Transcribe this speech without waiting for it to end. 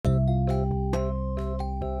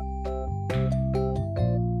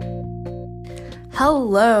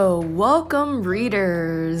Hello, welcome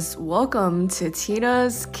readers. Welcome to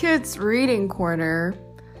Tina's Kids Reading Corner.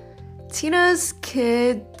 Tina's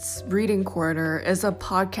Kids Reading Corner is a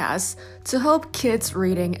podcast to help kids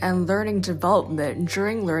reading and learning development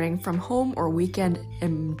during learning from home or weekend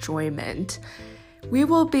enjoyment. We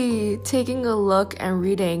will be taking a look and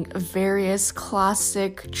reading various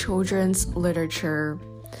classic children's literature,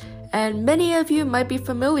 and many of you might be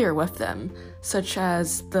familiar with them, such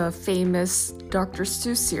as the famous Dr.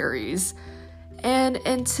 Seuss series. And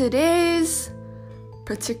in today's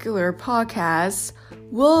particular podcast,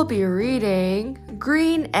 we'll be reading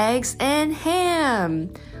Green Eggs and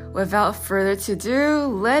Ham. Without further ado,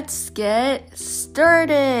 let's get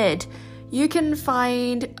started. You can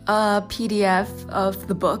find a PDF of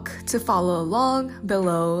the book to follow along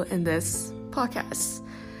below in this podcast.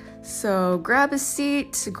 So grab a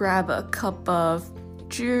seat, grab a cup of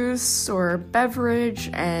juice or beverage,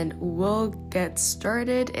 and we'll get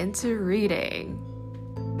started into reading.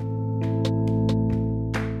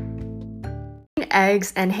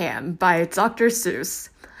 Eggs and Ham by Dr. Seuss.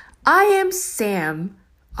 I am Sam.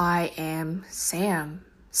 I am Sam.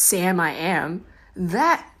 Sam I am.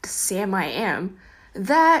 That Sam I am.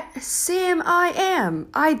 That Sam I am.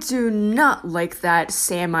 I do not like that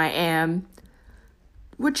Sam I am.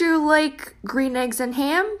 Would you like green eggs and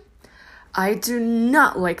ham? I do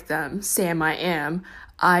not like them, Sam I am.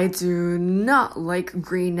 I do not like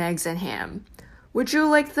green eggs and ham. Would you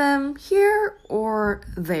like them here or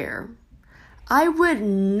there? I would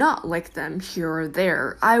not like them here or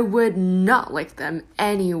there. I would not like them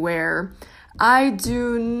anywhere. I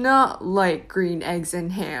do not like green eggs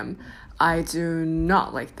and ham. I do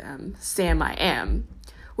not like them, Sam I am.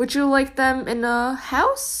 Would you like them in a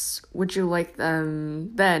house? Would you like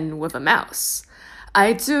them then with a mouse?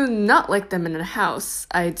 I do not like them in a house.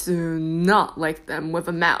 I do not like them with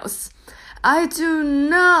a mouse. I do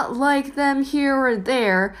not like them here or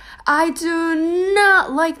there. I do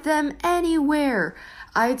not like them anywhere.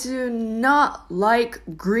 I do not like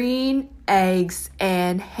green eggs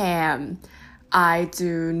and ham. I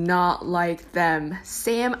do not like them,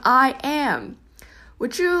 Sam I am.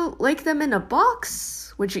 Would you like them in a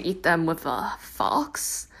box? Would you eat them with a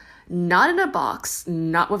fox? Not in a box,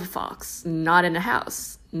 not with a fox, not in a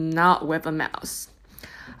house, not with a mouse.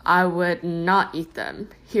 I would not eat them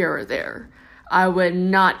here or there. I would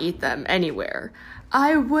not eat them anywhere.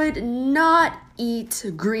 I would not eat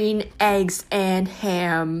green eggs and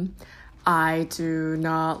ham. I do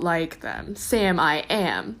not like them, Sam I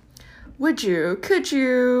am. Would you, could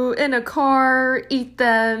you, in a car, eat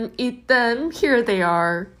them, here they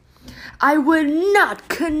are. I would not,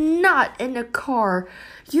 could not in a car.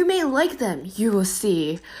 You may like them, you will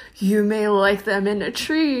see. You may like them in a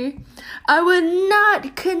tree. I would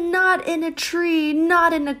not, could not in a tree,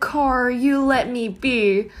 not in a car, you let me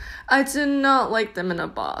be. I do not like them in a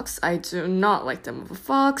box. I do not like them with a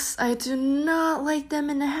fox. I do not like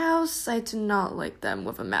them in a house. I do not like them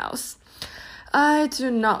with a mouse. I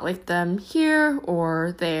do not like them here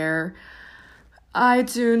or there. I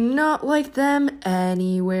do not like them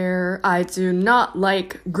anywhere. I do not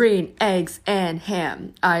like green eggs and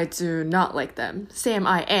ham. I do not like them, Sam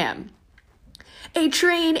I am. A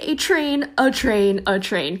train, a train, a train, a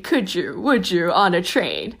train. Could you, would you, on a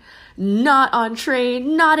train? Not on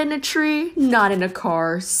train, not in a tree, not in a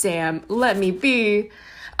car, Sam, let me be.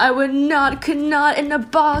 I would not, could not in a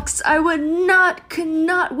box. I would not, could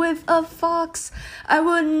not with a fox. I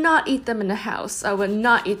would not eat them in a house. I would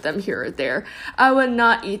not eat them here or there. I would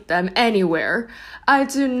not eat them anywhere. I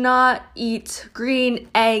do not eat green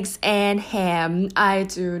eggs and ham. I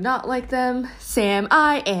do not like them, Sam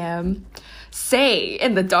I am. Say,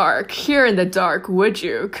 in the dark, here in the dark, would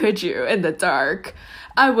you, could you, in the dark?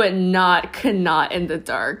 I would not, could not in the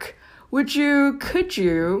dark. Would you, could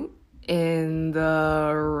you, in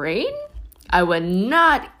the rain? I would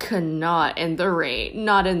not, could not in the rain.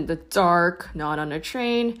 Not in the dark, not on a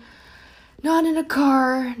train, not in a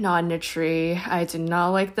car, not in a tree. I do not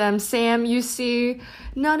like them, Sam, you see.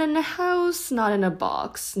 Not in a house, not in a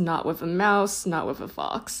box, not with a mouse, not with a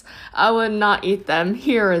fox. I would not eat them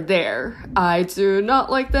here or there. I do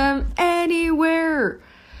not like them anywhere.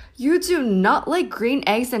 You do not like green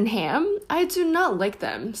eggs and ham? I do not like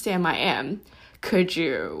them, Sam I am. Could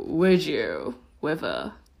you, would you, with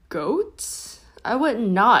a goat? I would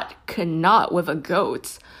not, could not with a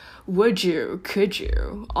goat. Would you, could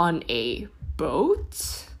you, on a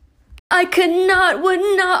boat? I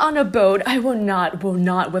would not on a boat. I will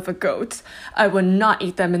not with a goat. I will not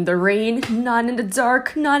eat them in the rain, not in the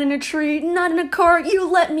dark, not in a tree, not in a car. You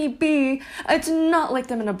let me be. I do not like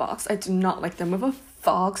them in a box. I do not like them with a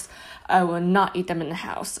fox. I will not eat them in the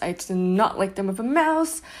house. I do not like them with a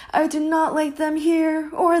mouse. I do not like them here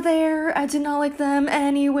or there. I do not like them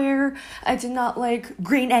anywhere. I do not like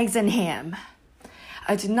green eggs and ham.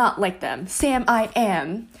 I do not like them. Sam, I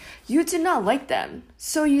am. You do not like them.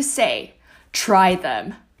 So you say, try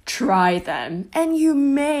them, and you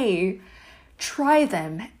may. Try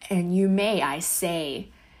them, and you may, I say.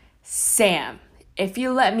 Sam, if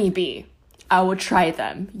you let me be, I will try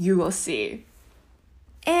them, you will see.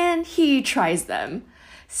 And he tries them.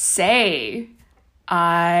 Say,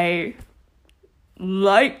 I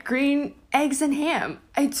like green eggs and ham.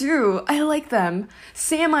 I do. I like them.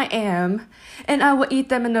 Sam, I am. And I will eat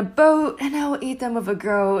them in a boat, and I will eat them with a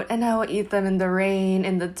goat, and I will eat them in the rain,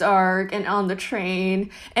 in the dark, and on the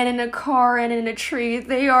train, and in a car, and in a tree.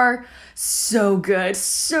 They are so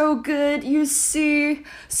good, you see.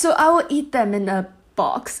 So I will eat them in a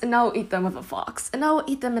box, and I'll eat them with a fox, and I'll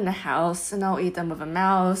eat them in a house, and I'll eat them with a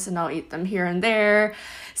mouse, and I'll eat them here and there.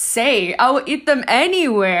 Say, I will eat them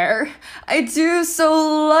anywhere. I do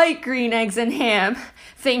so like green eggs and ham.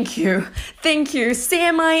 Thank you,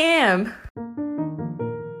 Sam, I am.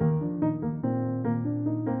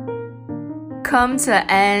 Come to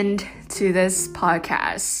end to this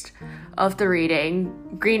podcast of the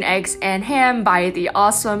reading Green Eggs and Ham by the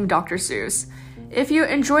awesome Dr. Seuss. If you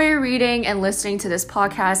enjoy reading and listening to this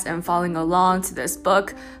podcast and following along to this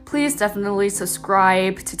book, please definitely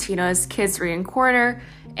subscribe to Tina's Kids Reading Corner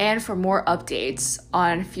and for more updates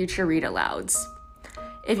on future read alouds.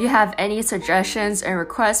 If you have any suggestions and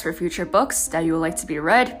requests for future books that you would like to be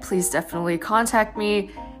read, please definitely contact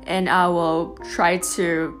me and I will try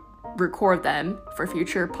to record them for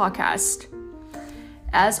future podcasts.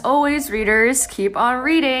 As always, readers, keep on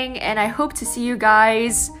reading, and I hope to see you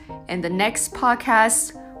guys in the next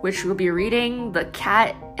podcast, which will be reading The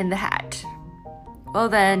Cat in the Hat. Well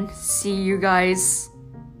then, see you guys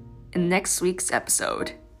in next week's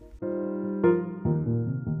episode.